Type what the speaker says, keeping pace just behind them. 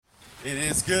It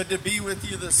is good to be with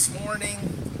you this morning.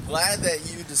 Glad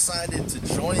that you decided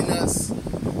to join us.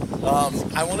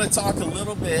 I want to talk a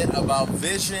little bit about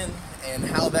vision and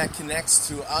how that connects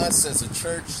to us as a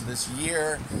church this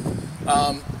year.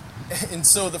 And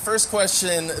so the first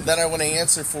question that I want to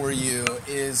answer for you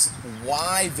is,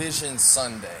 why Vision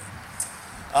Sunday?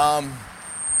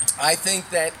 I think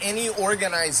that any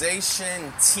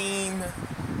organization, team,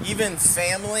 even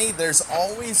family, there's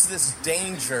always this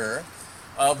danger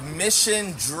of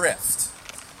mission drift.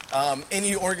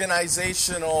 Any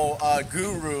organizational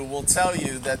guru will tell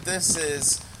you that this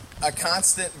is a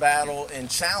constant battle and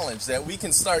challenge, that we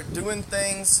can start doing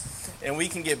things and we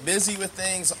can get busy with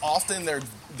things. Often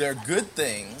they're good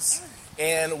things,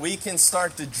 and we can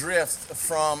start to drift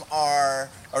from our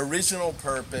original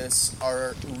purpose,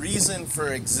 our reason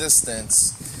for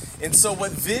existence. And so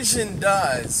what vision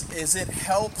does is it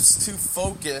helps to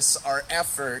focus our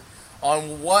effort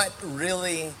on what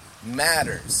really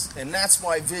matters. And that's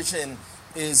why vision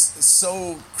is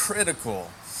so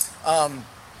critical.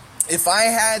 If I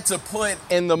had to put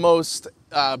in the most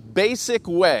basic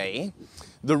way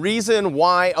the reason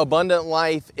why Abundant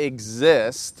Life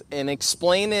exists and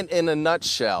explain it in a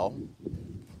nutshell,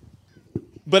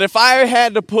 but if I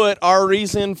had to put our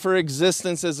reason for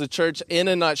existence as a church in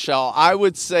a nutshell, I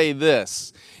would say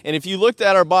this. And if you looked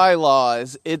at our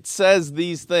bylaws, it says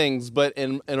these things, but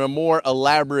in a more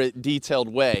elaborate,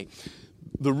 detailed way.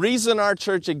 The reason our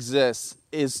church exists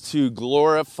is to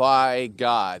glorify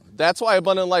God. That's why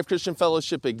Abundant Life Christian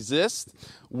Fellowship exists.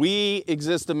 We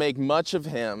exist to make much of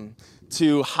Him,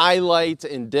 to highlight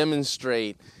and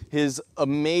demonstrate His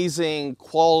amazing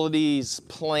qualities,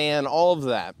 plan, all of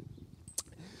that.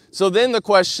 So then the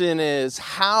question is,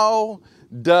 how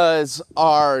does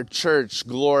our church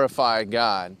glorify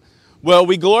God? Well,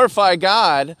 we glorify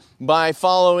God by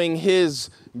following His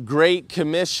Great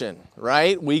Commission,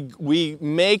 right? We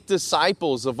make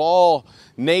disciples of all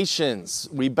nations.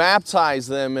 We baptize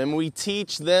them and we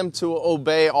teach them to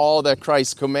obey all that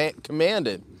Christ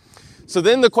commanded. So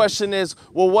then the question is,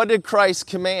 well, what did Christ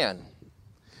command?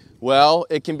 Well,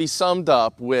 it can be summed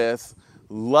up with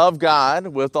love God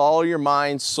with all your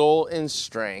mind, soul, and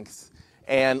strength,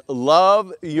 and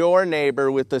love your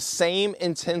neighbor with the same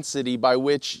intensity by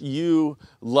which you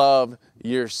love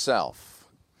yourself.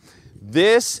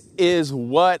 This is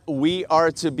what we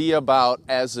are to be about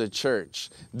as a church.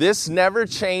 This never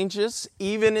changes.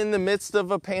 Even in the midst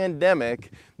of a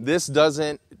pandemic, this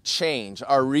doesn't change.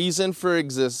 Our reason for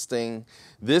existing,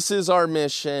 this is our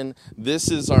mission,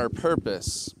 this is our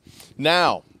purpose.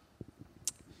 Now,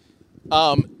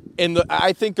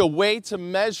 I think a way to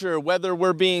measure whether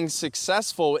we're being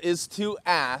successful is to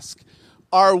ask,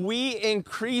 are we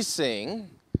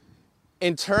increasing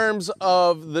in terms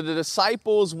of the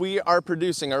disciples we are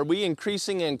producing? Are we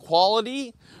increasing in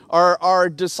quality? Are our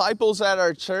disciples at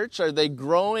our church, are they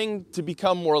growing to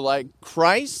become more like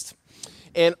Christ?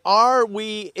 And are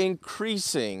we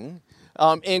increasing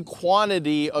in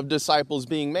quantity of disciples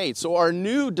being made? So are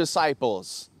new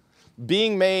disciples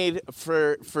being made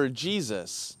for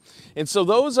Jesus? And so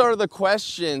those are the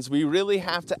questions we really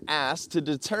have to ask to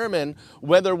determine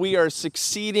whether we are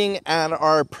succeeding at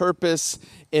our purpose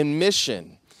and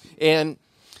mission. And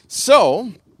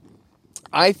so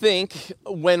I think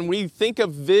when we think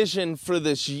of vision for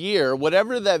this year,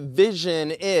 whatever that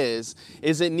vision is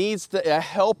it needs to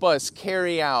help us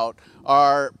carry out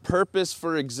our purpose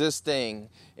for existing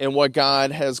and what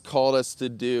God has called us to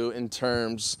do in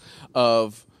terms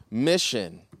of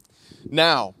mission.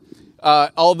 Now,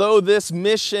 although this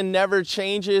mission never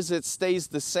changes, it stays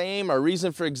the same. Our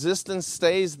reason for existence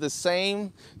stays the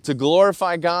same, to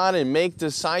glorify God and make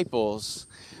disciples.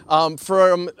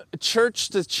 From church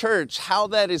to church, how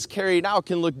that is carried out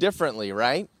can look differently,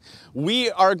 right?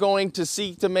 We are going to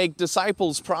seek to make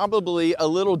disciples probably a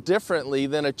little differently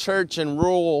than a church in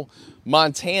rural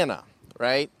Montana,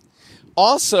 right?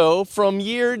 Also, from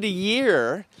year to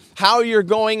year, how you're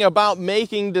going about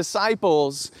making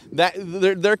disciples, that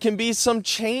there can be some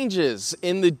changes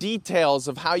in the details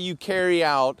of how you carry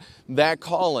out that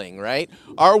calling, right?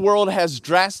 Our world has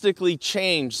drastically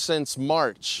changed since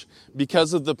March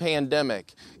because of the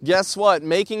pandemic. Guess what?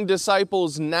 Making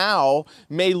disciples now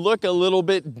may look a little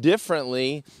bit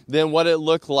differently than what it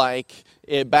looked like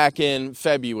back in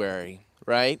February,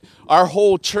 right? Our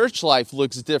whole church life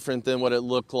looks different than what it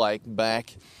looked like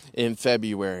back in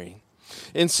February.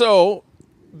 And so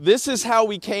this is how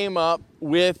we came up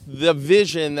with the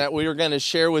vision that we are going to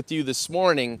share with you this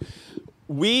morning.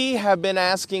 We have been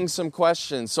asking some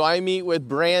questions. So I meet with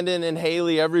Brandon and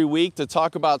Haley every week to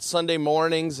talk about Sunday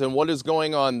mornings and what is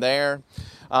going on there.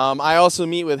 I also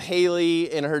meet with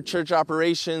Haley in her church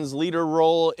operations leader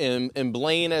role and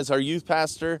Blaine as our youth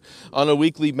pastor on a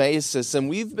weekly basis. And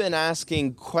we've been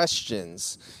asking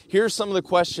questions. Here are some of the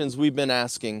questions we've been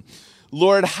asking.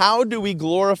 Lord, how do we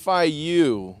glorify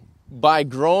you by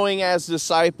growing as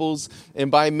disciples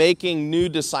and by making new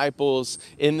disciples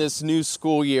in this new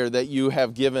school year that you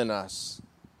have given us?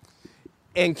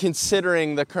 And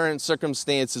considering the current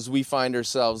circumstances we find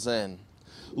ourselves in.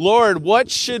 Lord,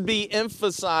 what should be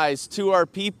emphasized to our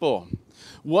people?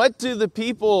 What do the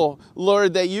people,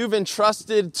 Lord, that you've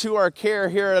entrusted to our care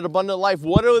here at Abundant Life,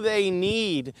 what do they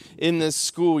need in this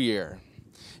school year?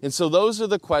 And so those are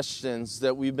the questions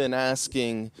that we've been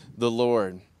asking the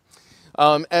Lord.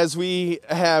 As we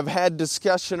have had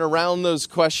discussion around those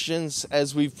questions,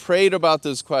 as we've prayed about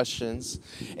those questions,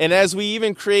 and as we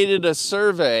even created a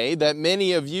survey that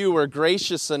many of you were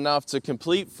gracious enough to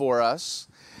complete for us,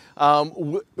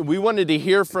 we wanted to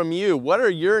hear from you. What are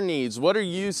your needs? What are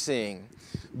you seeing?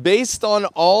 Based on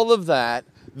all of that,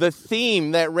 the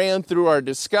theme that ran through our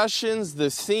discussions,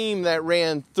 the theme that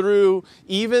ran through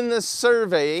even the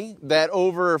survey that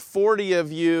over 40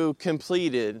 of you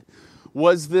completed,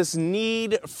 was this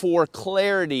need for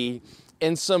clarity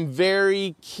in some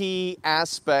very key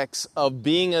aspects of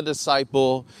being a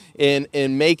disciple and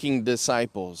making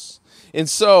disciples. And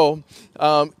so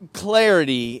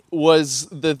clarity was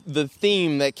the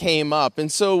theme that came up.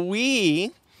 And so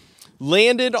we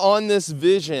landed on this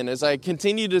vision as I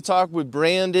continued to talk with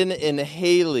Brandon and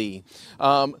Haley.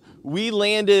 We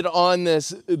landed on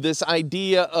this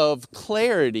idea of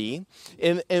clarity.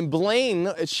 And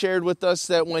Blaine shared with us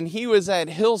that when he was at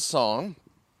Hillsong,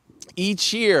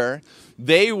 each year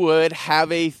they would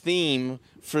have a theme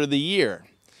for the year.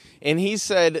 And he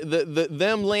said that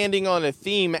them landing on a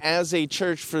theme as a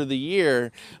church for the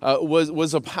year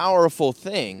was a powerful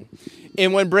thing.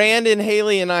 And when Brandon,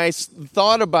 Haley, and I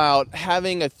thought about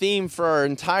having a theme for our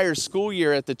entire school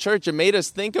year at the church, it made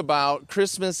us think about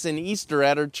Christmas and Easter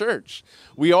at our church.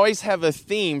 We always have a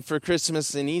theme for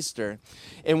Christmas and Easter.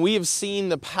 And we have seen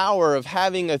the power of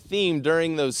having a theme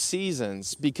during those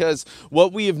seasons, because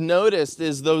what we have noticed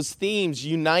is those themes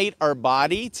unite our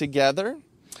body together.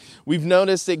 We've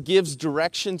noticed it gives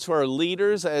direction to our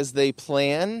leaders as they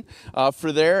plan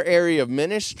for their area of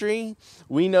ministry.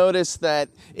 We notice that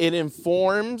it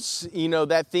informs,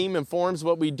 that theme informs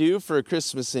what we do for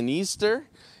Christmas and Easter.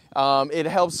 It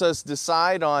helps us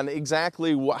decide on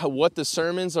exactly what the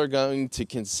sermons are going to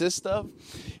consist of.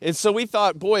 And so we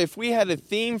thought, boy, if we had a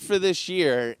theme for this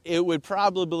year, it would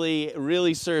probably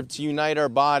really serve to unite our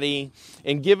body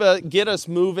and get us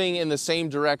moving in the same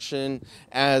direction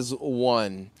as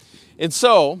one. And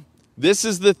so this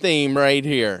is the theme right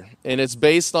here, and it's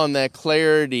based on that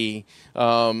clarity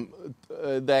theme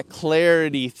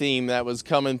that was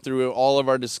coming through all of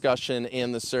our discussion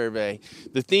and the survey.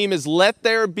 The theme is "Let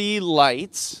There Be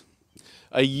Light,"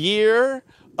 a year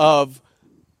of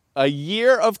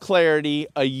clarity,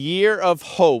 a year of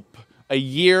hope, a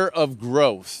year of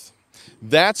growth.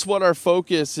 That's what our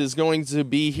focus is going to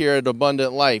be here at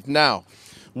Abundant Life. Now,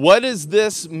 what does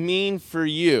this mean for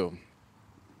you?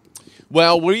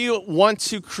 Well, we want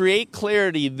to create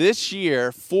clarity this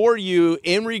year for you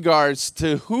in regards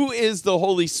to who is the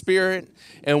Holy Spirit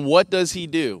and what does He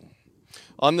do.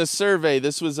 On the survey,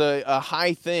 this was a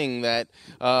high thing that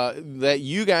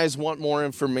you guys want more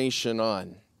information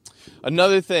on.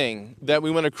 Another thing that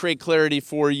we want to create clarity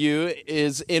for you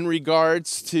is in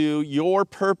regards to your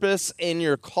purpose and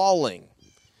your calling.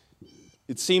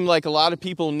 It seemed like a lot of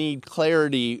people need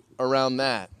clarity around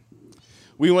that.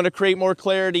 We want to create more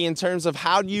clarity in terms of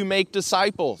how do you make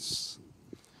disciples.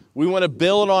 We want to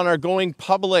build on our Going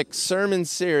Public sermon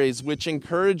series, which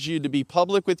encourage you to be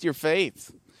public with your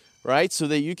faith, right? So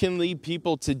that you can lead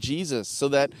people to Jesus, so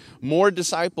that more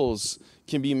disciples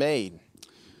can be made.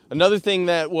 Another thing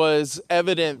that was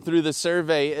evident through the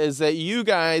survey is that you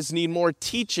guys need more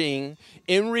teaching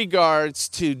in regards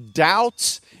to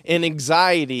doubt and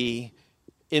anxiety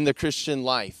in the Christian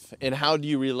life, and how do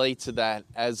you relate to that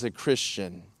as a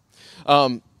Christian?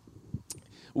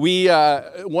 We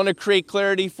want to create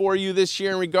clarity for you this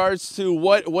year in regards to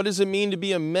what does it mean to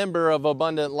be a member of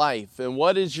Abundant Life, and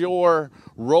what is your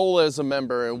role as a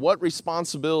member, and what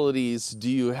responsibilities do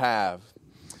you have?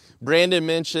 Brandon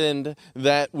mentioned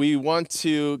that we want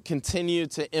to continue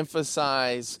to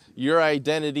emphasize your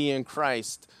identity in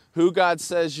Christ, who God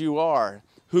says you are,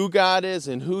 who God is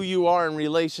and who you are in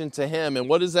relation to Him, and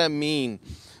what does that mean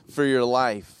for your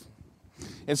life.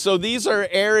 And so these are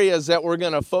areas that we're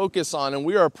going to focus on, and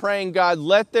we are praying, God,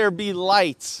 let there be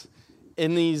light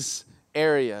in these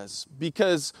areas,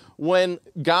 because when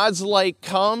God's light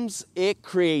comes, it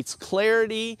creates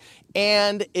clarity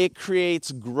and it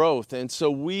creates growth. And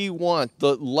so we want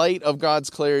the light of God's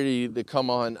clarity to come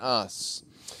on us.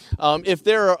 If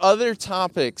there are other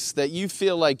topics that you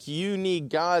feel like you need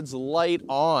God's light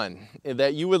on,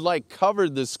 that you would like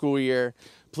covered this school year,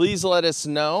 please let us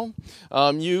know.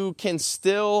 You can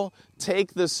still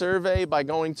take the survey by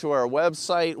going to our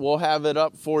website. We'll have it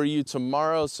up for you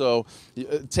tomorrow. So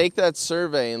take that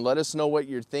survey and let us know what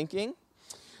you're thinking.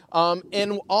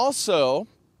 And also,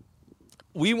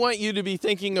 we want you to be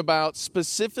thinking about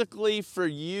specifically for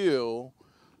you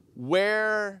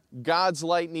where God's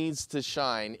light needs to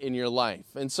shine in your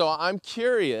life. And so I'm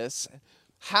curious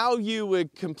how you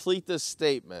would complete this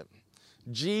statement.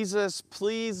 Jesus,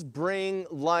 please bring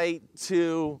light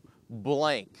to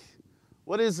blank.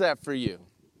 What is that for you?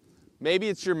 Maybe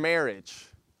it's your marriage.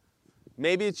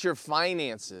 Maybe it's your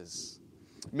finances.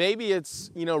 Maybe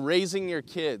it's, raising your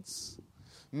kids.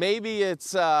 Maybe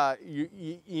it's, what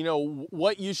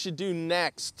you should do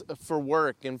next for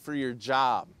work and for your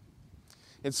job.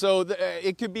 And so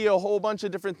it could be a whole bunch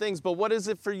of different things, but what is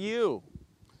it for you?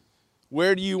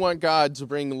 Where do you want God to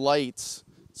bring light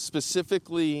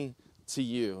specifically to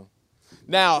you?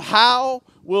 Now, how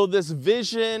will this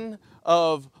vision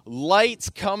of light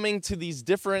coming to these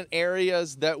different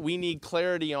areas that we need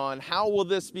clarity on, how will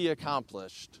this be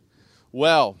accomplished?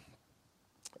 Well,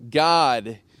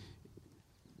 God,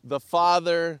 the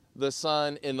Father, the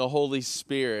Son, and the Holy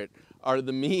Spirit are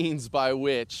the means by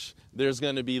which there's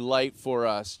going to be light for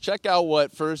us. Check out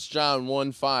what 1 John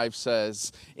 1:5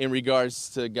 says in regards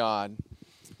to God.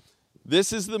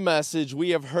 This is the message we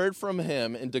have heard from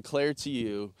him and declare to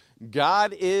you.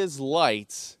 God is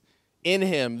light. In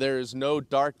him there is no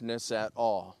darkness at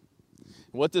all.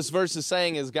 What this verse is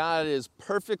saying is God is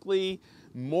perfectly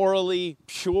morally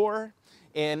pure,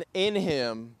 and in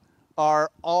him are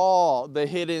all the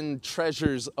hidden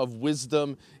treasures of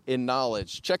wisdom and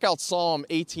knowledge. Check out Psalm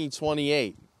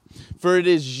 18:28. For it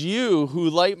is you who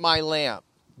light my lamp.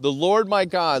 The Lord my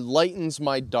God lightens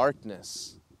my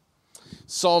darkness.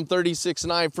 Psalm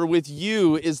 36:9. For with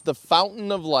you is the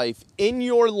fountain of life. In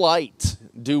your light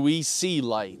do we see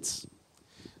light.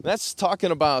 That's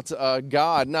talking about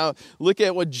God. Now look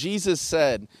at what Jesus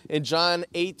said in John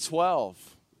 8:12.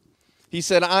 He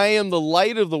said, I am the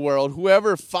light of the world.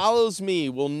 Whoever follows me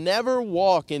will never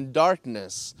walk in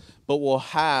darkness, but will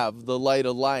have the light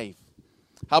of life.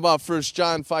 How about 1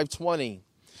 John 5:20?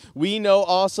 We know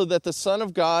also that the Son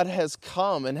of God has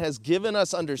come and has given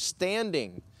us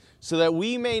understanding so that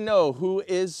we may know who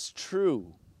is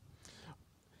true.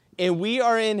 And we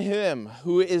are in him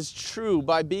who is true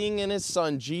by being in his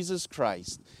Son, Jesus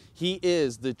Christ. He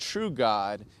is the true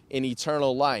God in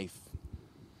eternal life.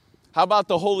 How about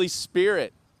the Holy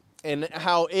Spirit and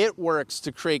how it works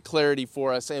to create clarity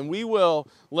for us? And we will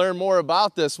learn more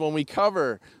about this when we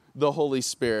cover the Holy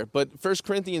Spirit. But 1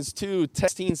 Corinthians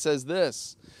 2:16 says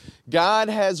this, God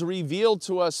has revealed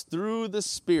to us through the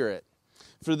Spirit,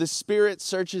 for the Spirit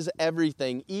searches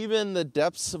everything, even the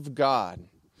depths of God.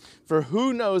 For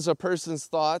who knows a person's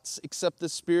thoughts except the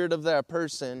spirit of that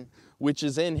person which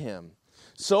is in him?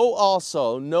 So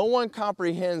also, no one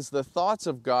comprehends the thoughts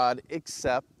of God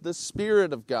except the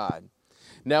Spirit of God.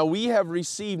 Now we have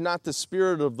received not the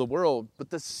spirit of the world, but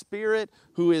the Spirit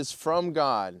who is from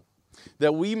God,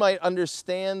 that we might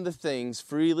understand the things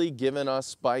freely given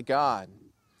us by God.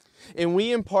 And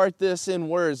we impart this in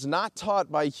words not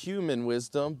taught by human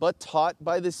wisdom, but taught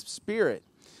by the Spirit,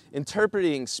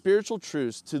 interpreting spiritual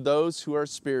truths to those who are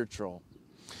spiritual.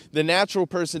 The natural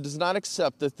person does not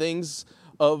accept the things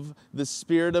of the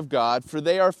Spirit of God, for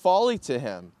they are folly to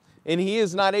him, and he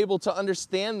is not able to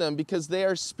understand them because they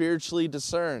are spiritually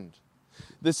discerned.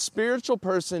 The spiritual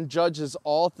person judges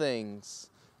all things.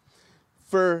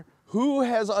 For who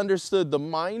has understood the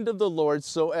mind of the Lord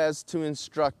so as to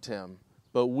instruct him?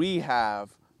 But we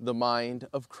have the mind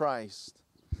of Christ.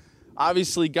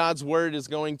 Obviously, God's word is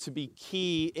going to be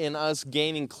key in us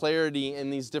gaining clarity in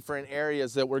these different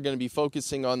areas that we're going to be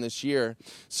focusing on this year.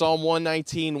 Psalm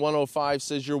 119:105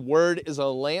 says, your word is a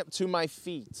lamp to my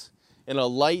feet and a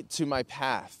light to my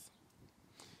path.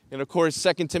 And of course,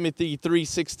 2 Timothy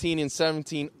 3:16 and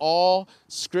 17, all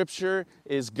scripture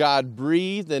is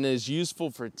God-breathed and is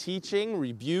useful for teaching,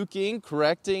 rebuking,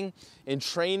 correcting, and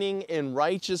training in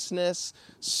righteousness,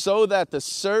 so that the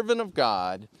servant of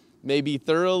God may be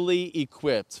thoroughly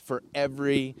equipped for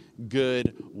every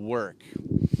good work.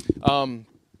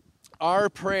 Our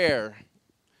prayer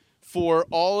for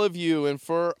all of you and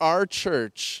for our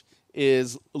church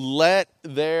is, let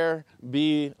there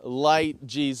be light,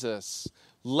 Jesus.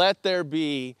 Let there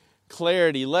be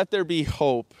clarity. Let there be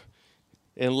hope.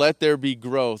 And let there be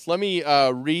growth. Let me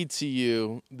read to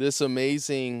you this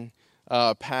amazing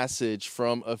passage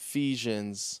from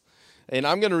Ephesians. And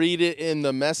I'm going to read it in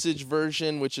the Message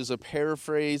version, which is a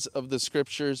paraphrase of the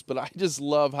scriptures. But I just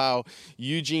love how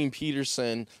Eugene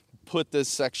Peterson put this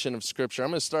section of scripture. I'm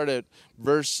going to start at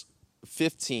verse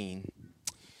 15.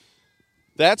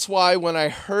 That's why when I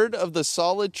heard of the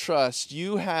solid trust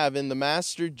you have in the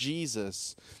Master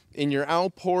Jesus, in your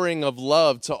outpouring of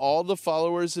love to all the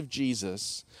followers of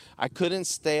Jesus, I couldn't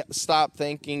stop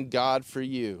thanking God for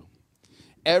you.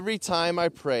 Every time I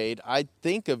prayed, I'd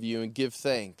think of you and give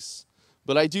thanks.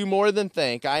 But I do more than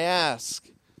thank. I ask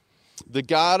the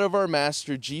God of our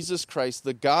Master Jesus Christ,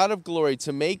 the God of glory,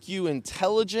 to make you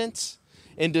intelligent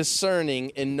and discerning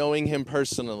in knowing him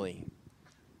personally.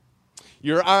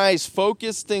 Your eyes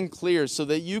focused and clear so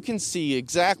that you can see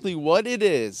exactly what it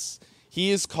is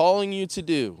he is calling you to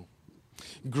do.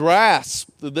 Grasp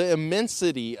the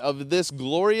immensity of this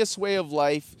glorious way of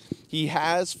life he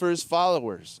has for his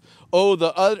followers. Oh,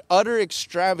 the utter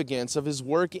extravagance of his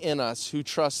work in us who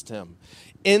trust him.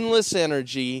 Endless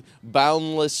energy,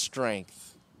 boundless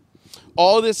strength.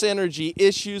 All this energy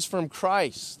issues from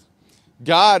Christ.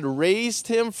 God raised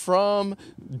him from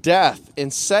death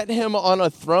and set him on a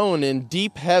throne in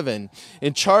deep heaven,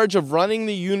 in charge of running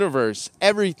the universe,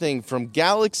 everything from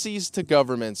galaxies to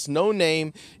governments, no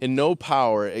name and no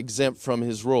power exempt from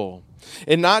his rule.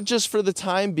 And not just for the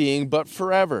time being, but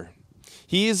forever.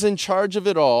 He is in charge of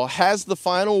it all, has the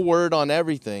final word on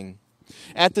everything.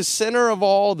 At the center of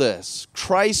all this,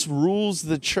 Christ rules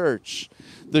the church.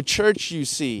 The church, you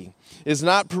see, is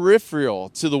not peripheral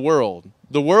to the world.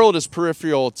 The world is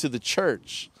peripheral to the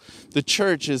church. The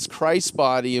church is Christ's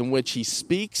body in which he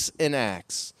speaks and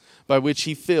acts, by which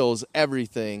he fills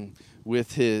everything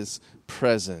with his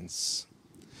presence.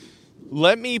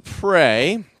 Let me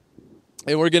pray,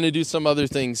 and we're going to do some other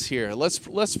things here. Let's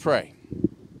pray.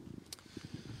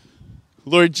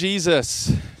 Lord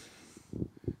Jesus,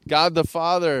 God the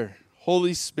Father,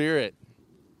 Holy Spirit,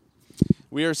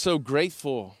 we are so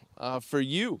grateful for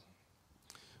you.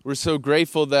 We're so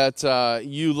grateful that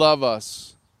you love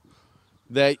us,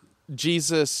 that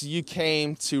Jesus, you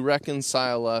came to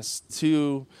reconcile us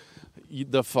to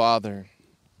the Father.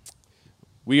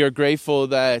 We are grateful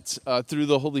that through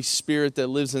the Holy Spirit that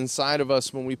lives inside of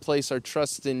us, when we place our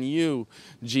trust in you,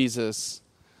 Jesus,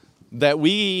 that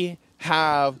we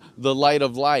have the light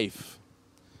of life.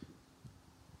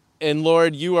 And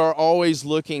Lord, you are always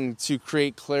looking to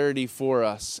create clarity for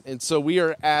us. And so we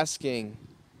are asking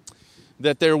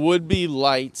that there would be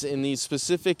light in these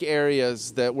specific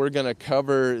areas that we're going to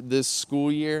cover this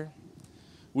school year.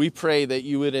 We pray that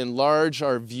you would enlarge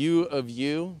our view of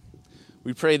you.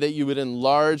 We pray that you would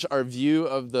enlarge our view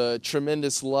of the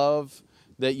tremendous love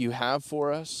that you have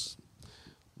for us.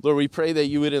 Lord, we pray that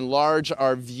you would enlarge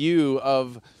our view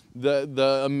of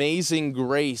the amazing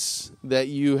grace that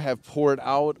you have poured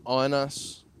out on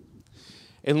us.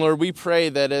 And Lord, we pray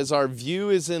that as our view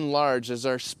is enlarged, as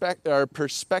our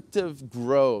perspective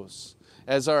grows,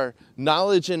 as our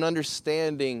knowledge and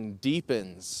understanding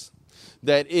deepens,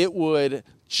 that it would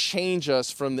change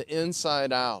us from the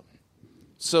inside out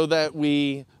so that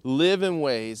we live in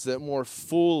ways that more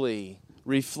fully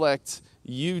reflect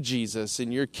you, Jesus,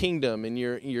 and your kingdom and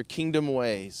your kingdom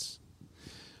ways.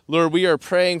 Lord, we are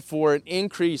praying for an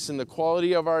increase in the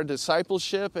quality of our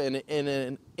discipleship and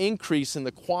an increase in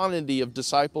the quantity of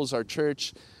disciples our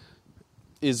church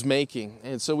is making.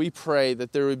 And so we pray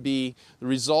that there would be the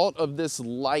result of this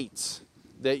light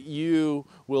that you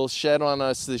will shed on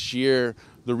us this year.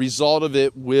 The result of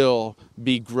it will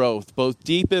be growth, both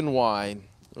deep and wide.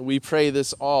 We pray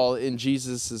this all in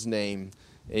Jesus' name.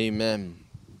 Amen.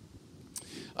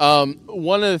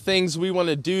 One of the things we want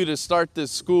to do to start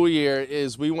this school year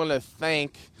is we want to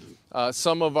thank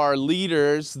some of our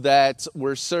leaders that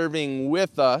were serving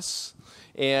with us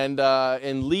and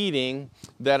leading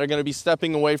that are going to be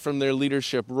stepping away from their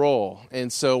leadership role.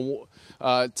 And so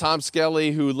Tom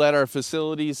Skelly, who led our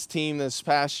facilities team this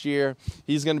past year,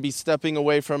 he's going to be stepping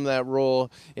away from that role,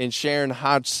 and Sharon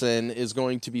Hodgson is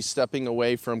going to be stepping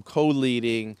away from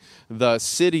co-leading the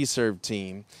City Serve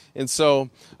team. And so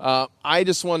I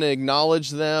just want to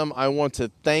acknowledge them. I want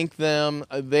to thank them.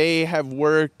 They have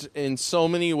worked in so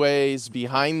many ways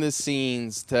behind the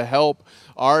scenes to help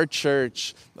our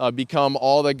church become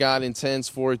all that God intends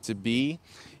for it to be.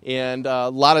 And a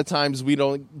lot of times we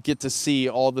don't get to see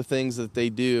all the things that they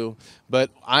do.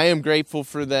 But I am grateful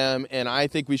for them, and I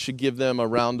think we should give them a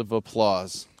round of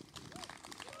applause.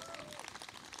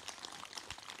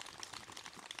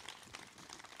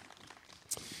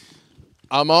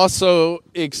 I'm also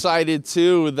excited,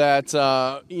 too, that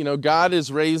God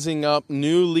is raising up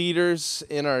new leaders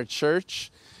in our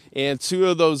church. And two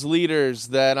of those leaders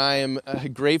that I am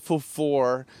grateful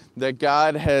for that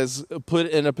God has put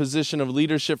in a position of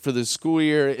leadership for the school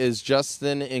year is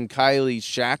Justin and Kylie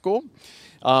Shackle.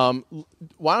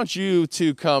 Why don't you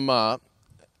two come up?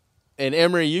 And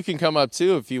Emery, you can come up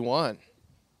too if you want.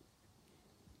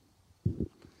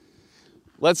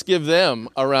 Let's give them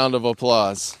a round of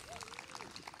applause.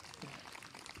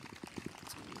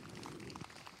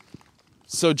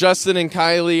 So Justin and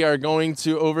Kylie are going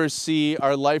to oversee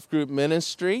our life group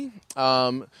ministry.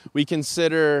 We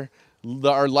consider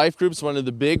our life groups one of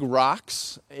the big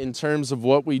rocks in terms of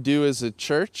what we do as a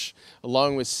church,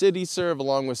 along with City Serve,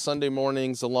 along with Sunday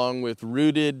mornings, along with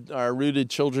our Rooted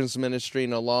Children's Ministry,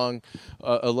 and along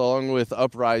with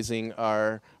Uprising,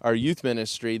 our youth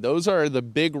ministry. Those are the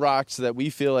big rocks that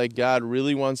we feel like God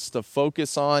really wants to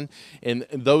focus on, and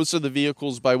those are the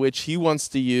vehicles by which He wants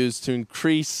to use to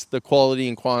increase the quality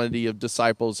and quantity of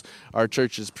disciples our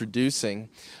church is producing.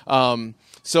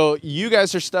 So you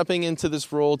guys are stepping into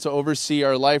this role to oversee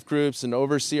our life groups and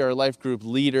oversee our life group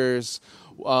leaders.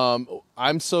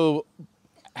 I'm so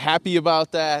happy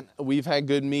about that. We've had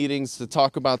good meetings to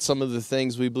talk about some of the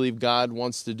things we believe God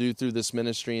wants to do through this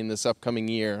ministry in this upcoming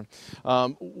year.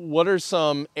 What are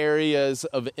some areas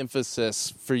of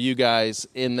emphasis for you guys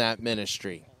in that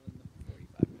ministry?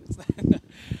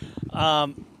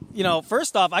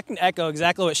 First off, I can echo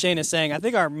exactly what Shane is saying. I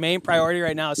think our main priority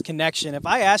right now is connection. If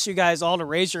I ask you guys all to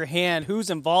raise your hand who's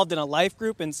involved in a life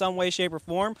group in some way, shape, or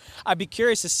form, I'd be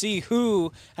curious to see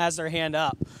who has their hand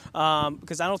up,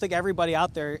 because I don't think everybody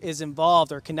out there is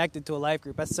involved or connected to a life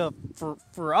group. So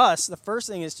for us, the first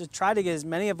thing is to try to get as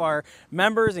many of our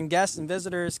members and guests and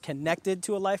visitors connected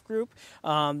to a life group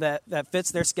that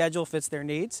fits their schedule, fits their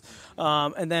needs.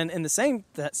 And then in the same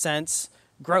sense,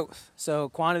 growth. So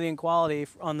quantity and quality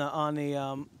on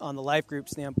the life group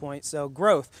standpoint. So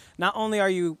growth. Not only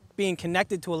are you being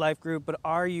connected to a life group, but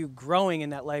are you growing in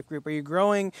that life group? Are you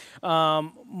growing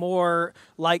more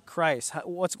like Christ?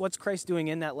 What's Christ doing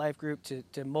in that life group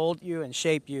to mold you and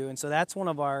shape you? And so that's one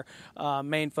of our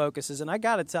main focuses. And I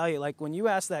got to tell you, like when you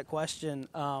ask that question,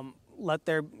 let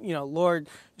there, Lord,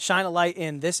 shine a light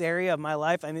in this area of my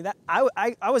life. I mean, that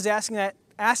I was asking that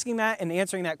and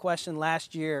answering that question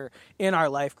last year in our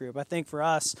life group. I think for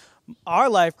us, our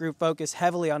life group focused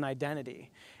heavily on identity.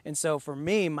 And so for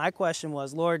me, my question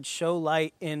was, Lord, show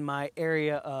light in my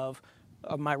area of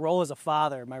my role as a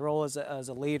father, my role as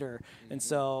a leader. And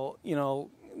so,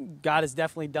 God has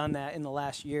definitely done that in the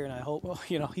last year, and I hope,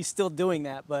 He's still doing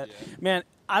that. But, man,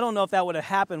 I don't know if that would have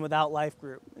happened without Life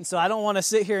Group. And so I don't want to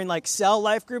sit here and, sell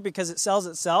Life Group because it sells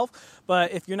itself.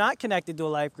 But if you're not connected to a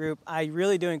Life Group, I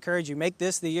really do encourage you, make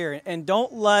this the year. And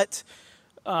don't let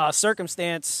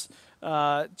circumstance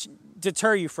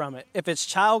deter you from it. If it's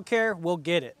childcare, we'll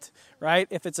get it, right?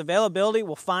 If it's availability,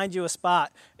 we'll find you a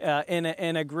spot in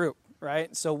a group.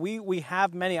 Right, so we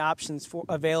have many options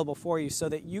available for you so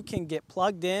that you can get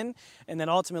plugged in, and then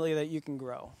ultimately that you can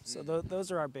grow. So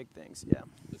those are our big things. Yeah,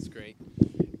 that's great.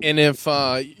 And if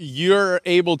you're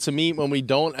able to meet when we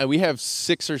don't, we have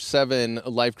 6 or 7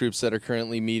 life groups that are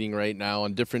currently meeting right now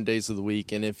on different days of the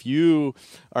week. And if you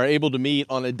are able to meet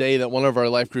on a day that one of our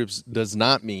life groups does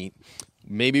not meet,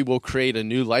 maybe we'll create a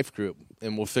new life group.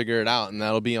 And we'll figure it out, and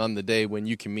that'll be on the day when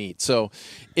you can meet. So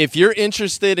if you're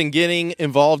interested in getting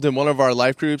involved in one of our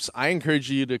life groups, I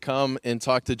encourage you to come and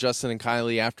talk to Justin and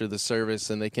Kylie after the service,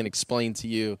 and they can explain to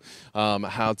you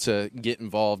how to get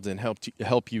involved and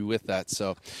help you with that.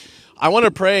 So I want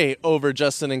to pray over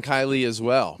Justin and Kylie as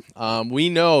well. We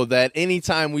know that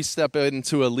anytime we step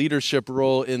into a leadership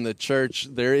role in the church,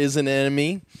 there is an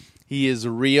enemy. He is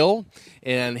real,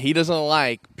 and he doesn't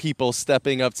like people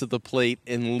stepping up to the plate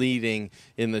and leading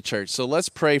in the church. So let's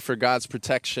pray for God's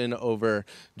protection over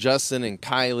Justin and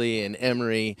Kylie and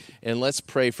Emery, and let's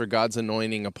pray for God's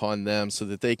anointing upon them so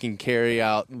that they can carry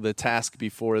out the task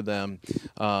before them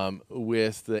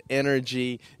with the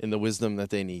energy and the wisdom that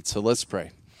they need. So let's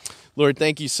pray. Lord,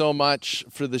 thank you so much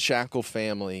for the Shackle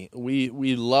family.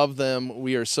 We love them.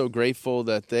 We are so grateful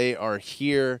that they are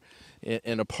here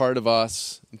and a part of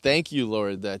us. Thank you,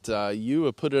 Lord, that you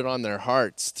have put it on their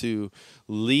hearts to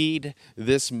lead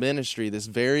this ministry, this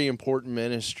very important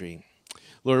ministry.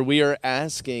 Lord, we are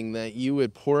asking that you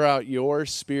would pour out your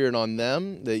Spirit on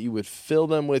them, that you would fill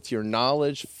them with your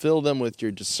knowledge, fill them with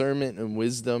your discernment and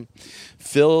wisdom,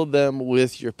 fill them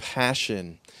with your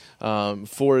passion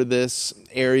for this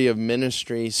area of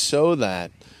ministry so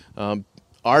that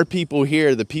our people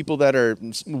here, the people that are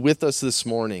with us this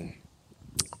morning,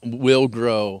 will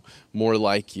grow more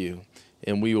like you,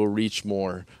 and we will reach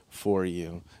more for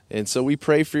you. And so we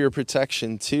pray for your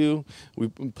protection too. We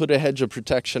put a hedge of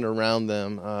protection around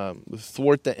them,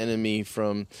 thwart the enemy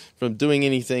from doing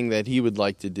anything that he would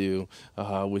like to do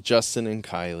with Justin and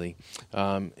Kylie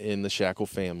in the Shackle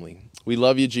family. We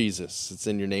love you, Jesus. It's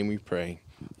in your name we pray.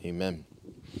 Amen.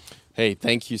 Hey,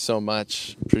 thank you so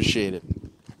much. Appreciate it.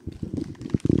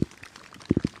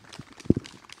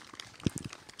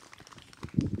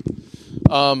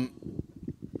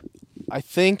 I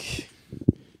think,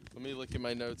 let me look at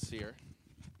my notes here.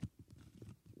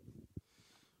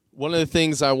 One of the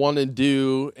things I want to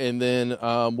do, and then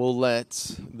we'll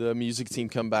let the music team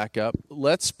come back up.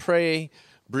 Let's pray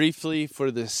briefly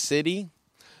for the city.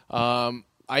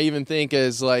 I even think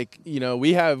as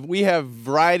we have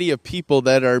variety of people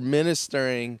that are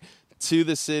ministering to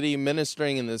the city,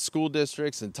 ministering in the school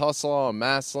districts in Tuslaw and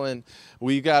Massillon.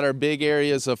 We've got our big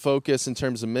areas of focus in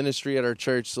terms of ministry at our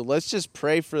church. So let's just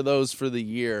pray for those for the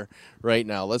year right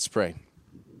now. Let's pray.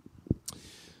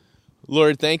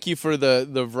 Lord, thank you for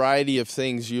the variety of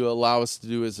things you allow us to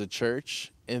do as a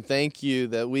church. And thank you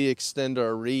that we extend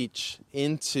our reach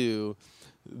into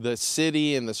the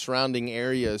city and the surrounding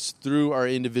areas through our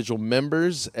individual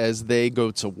members as they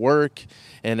go to work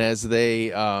and as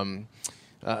they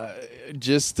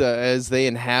as they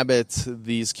inhabit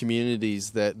these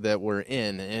communities that we're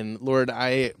in. And Lord,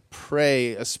 I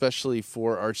pray especially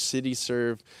for our City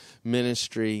Serve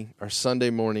ministry, our Sunday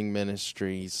morning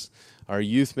ministries, our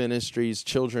youth ministries,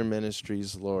 children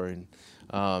ministries, Lord,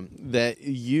 that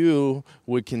you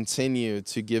would continue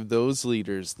to give those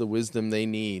leaders the wisdom they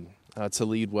need to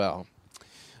lead well.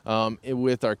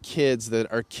 With our kids,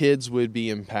 that our kids would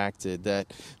be impacted,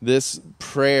 that this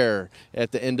prayer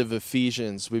at the end of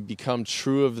Ephesians would become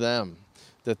true of them,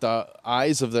 that the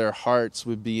eyes of their hearts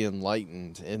would be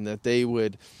enlightened, and that they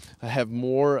would have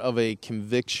more of a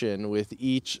conviction with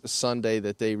each Sunday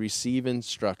that they receive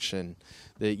instruction,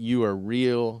 that you are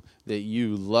real, that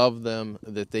you love them,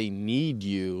 that they need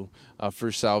you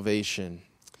for salvation,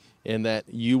 and that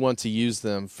you want to use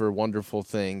them for wonderful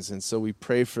things. And so we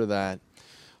pray for that.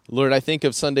 Lord, I think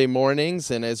of Sunday mornings,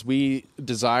 and as we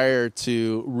desire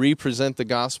to represent the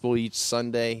gospel each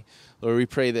Sunday, Lord, we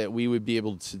pray that we would be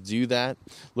able to do that.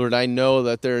 Lord, I know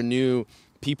that there are new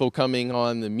people coming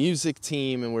on the music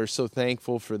team, and we're so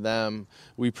thankful for them.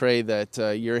 We pray that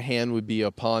your hand would be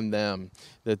upon them,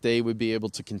 that they would be able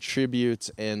to contribute,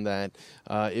 and that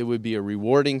it would be a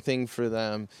rewarding thing for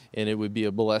them, and it would be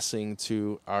a blessing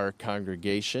to our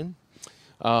congregation.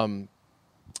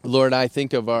 Lord, I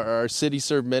think of our City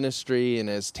Serve ministry, and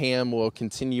as Tam will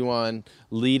continue on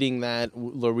leading that,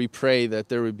 Lord, we pray that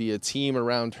there would be a team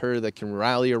around her that can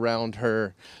rally around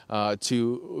her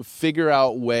to figure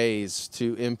out ways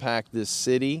to impact this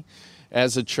city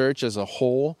as a church as a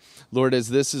whole. Lord, as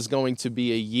this is going to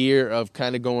be a year of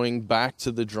kind of going back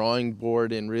to the drawing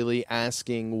board and really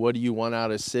asking, what do you want out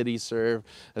of City Serve,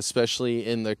 especially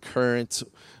in the current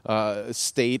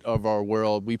state of our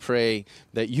world. We pray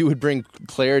that you would bring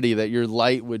clarity, that your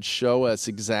light would show us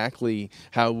exactly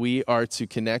how we are to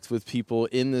connect with people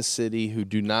in the city who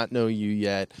do not know you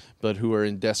yet, but who are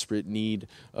in desperate need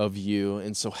of you.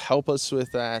 And so help us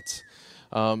with that.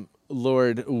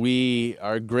 Lord, we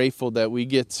are grateful that we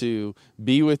get to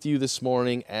be with you this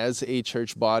morning as a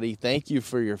church body. Thank you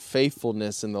for your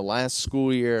faithfulness in the last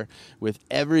school year with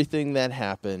everything that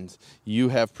happened. You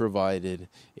have provided,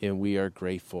 and we are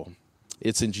grateful.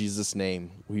 It's in Jesus'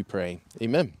 name we pray.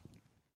 Amen.